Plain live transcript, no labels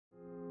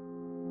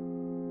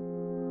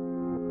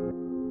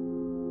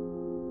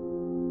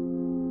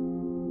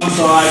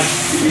side.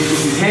 If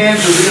his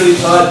hands are really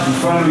tight in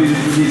front of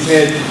his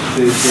head,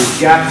 there's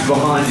gaps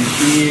behind his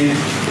ears.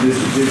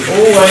 There's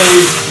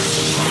always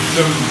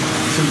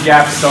some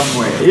gaps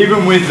somewhere,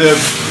 even with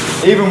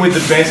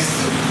the best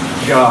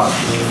guard.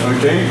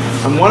 Okay,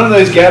 and one of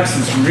those gaps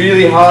that's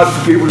really hard for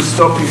people to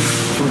stop you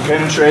from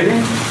penetrating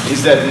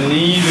is that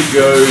knee that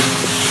goes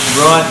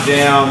right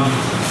down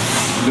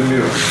the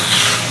middle.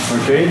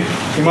 Okay,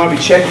 he might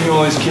be checking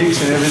all his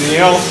kicks and everything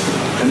else,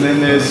 and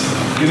then there's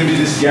going to be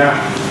this gap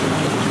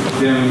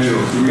down the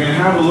middle. So we're going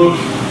to have a look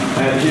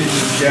at hitting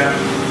this gap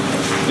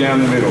down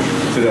the middle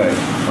today.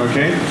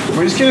 Okay,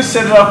 we're just going to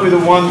set it up with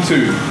a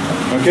 1-2.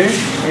 Okay,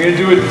 I'm going to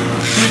do it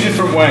two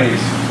different ways.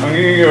 I'm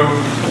going to go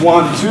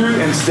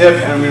 1-2 and step,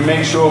 and I'm going to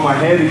make sure my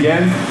head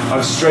again,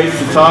 I've strafed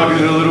the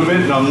target a little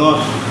bit, and I'm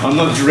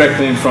not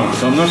directly in front.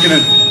 So I'm not going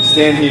to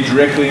stand here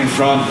directly in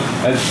front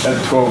at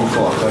 12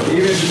 o'clock. Like,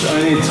 even if it's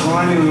only a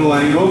tiny little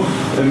angle,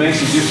 it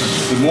makes a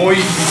difference. The more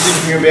you can be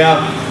thinking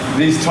about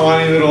these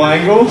tiny little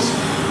angles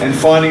and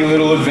finding a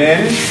little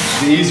advantage,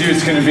 the easier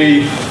it's going to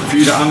be for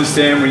you to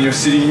understand when you're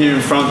sitting here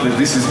in front that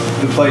this is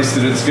the place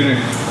that it's going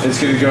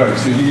to go.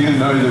 So you're going to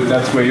know that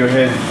that's where your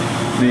head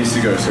needs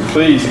to go. So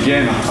please,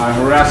 again, I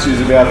harass you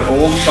about it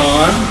all the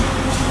time.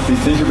 You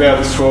think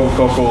about this 12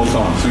 o'clock all the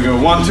time. So we go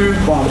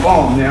 1-2, bomb,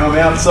 bomb. Now I'm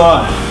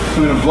outside.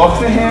 I'm going to block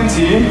the hands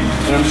here,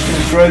 and I'm just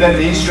going to throw that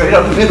knee straight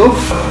up the middle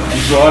and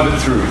drive it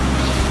through.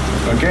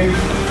 Okay?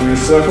 I'm going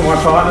to circle my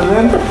partner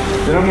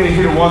then I'm going to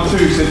hit a 1-2.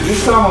 So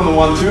this time on the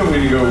 1-2, I'm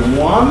going to go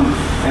 1,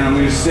 and I'm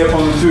going to step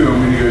on the 2. I'm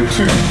going to go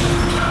 2.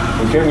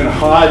 Okay? I'm going to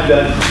hide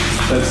that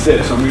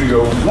step. So I'm going to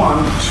go 1,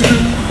 2,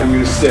 and I'm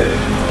going to step.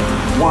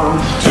 1,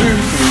 2,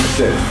 and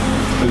step.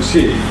 So it's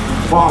here.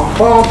 Bomb,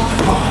 bomb,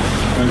 bomb.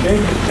 Okay?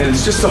 And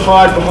it's just to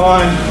hide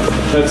behind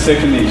that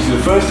second knee. So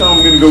the first time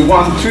I'm going to go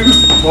 1,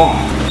 2, bomb.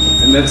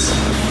 And that's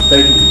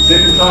taking it.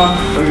 Second time,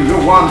 I'm going to go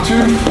 1, 2,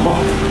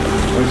 bomb.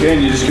 Okay?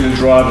 And you're just going to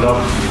drive it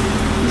up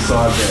the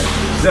side there.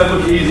 Does that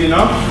look easy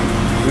enough?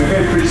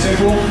 Okay, pretty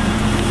simple.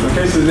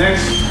 Okay, so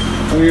next,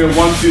 I'm going to go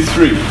 1, 2,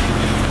 3.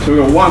 So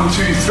we go 1,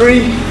 2,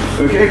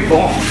 3. Okay,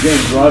 bomb.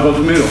 Again, drive up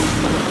the middle.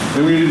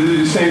 Then we're going to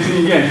do the same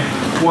thing again.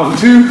 1,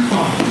 2,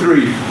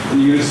 3. And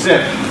you're going to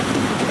step.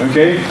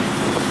 Okay?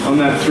 On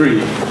that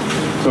 3.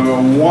 So I'm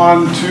going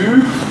 1,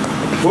 2,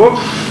 hook,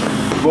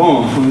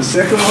 boom. On the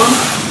second one,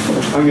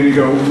 I'm going to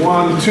go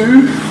 1,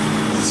 2,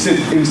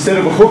 sit instead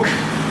of a hook.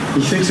 He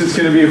thinks it's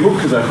going to be a hook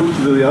because I hooked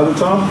it the other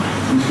time.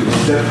 I'm just going to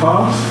step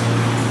past,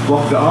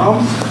 block the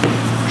arms,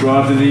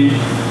 drive the knee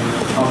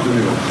up the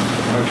middle.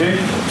 Okay?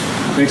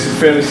 Makes it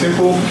fairly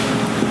simple,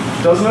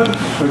 doesn't it?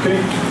 Okay?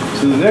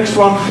 So the next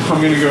one,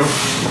 I'm going to go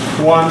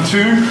 1,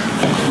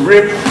 2,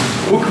 rip,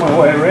 hook my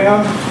way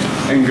around,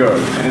 and go.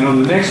 And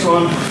on the next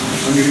one,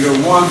 I'm going to go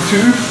 1,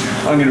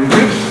 2, I'm going to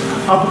rip,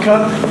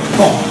 uppercut,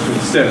 boom,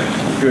 and step,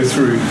 go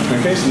through.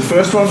 Okay, so the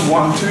first one,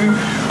 1, 2,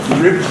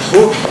 rip,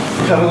 hook,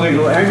 cut a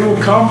little angle,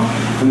 come.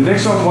 And the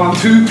next one, 1,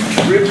 2,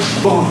 rip,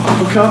 boom,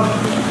 uppercut,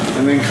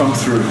 and then come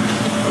through.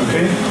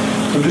 Okay,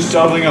 I'm just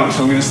doubling up.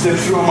 So I'm going to step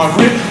through on my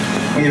rip,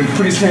 I'm going to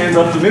put his hands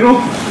up the middle,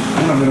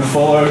 and I'm going to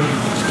follow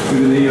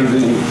with the knee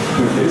underneath.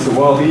 Okay, so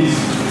while he's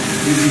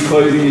busy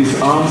closing his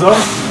arms up,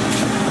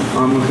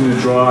 I'm looking to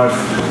drive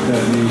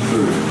that knee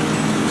through.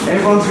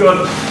 Everyone's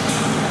got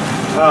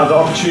the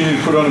opportunity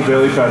to put on a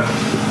belly pad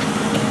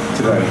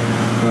today,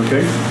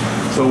 okay?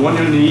 So I want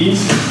your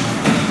knees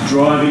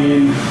driving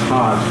in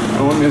hard.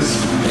 I want this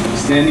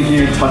standing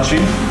here and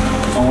touching.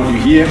 I want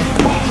you here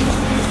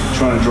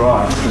trying to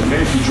drive,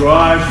 okay? If you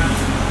drive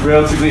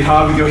relatively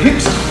hard with your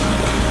hips,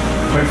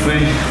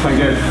 hopefully I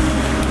get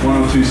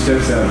 1 or 2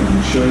 steps out of it.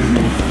 It shows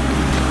me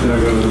that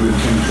I've got a little bit of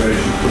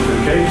penetration,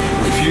 okay?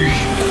 If you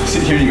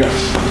sit here and you go,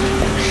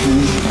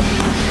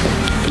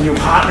 and your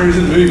partner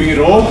isn't moving at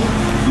all,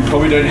 you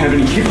probably don't have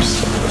any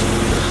hips,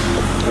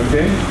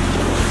 okay?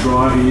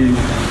 Driving in,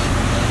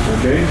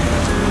 okay?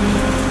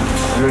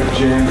 I got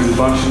jammed with a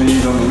bunch of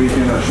knees on the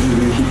weekend. I shouldn't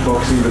have been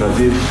kickboxing, but I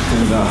did,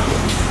 and I'm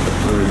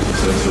really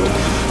successful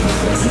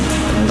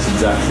in this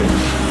exact thing,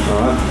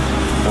 all right?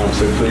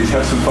 So please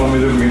have some fun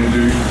with it. We're going to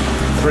do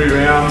 3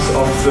 rounds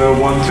off the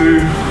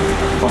 1-2,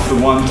 off the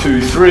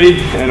 1-2-3,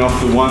 and off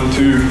the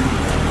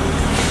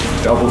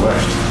 1-2 double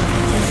left.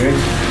 Okay?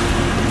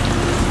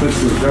 Let's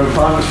do it. Grab a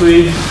partner,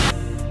 please.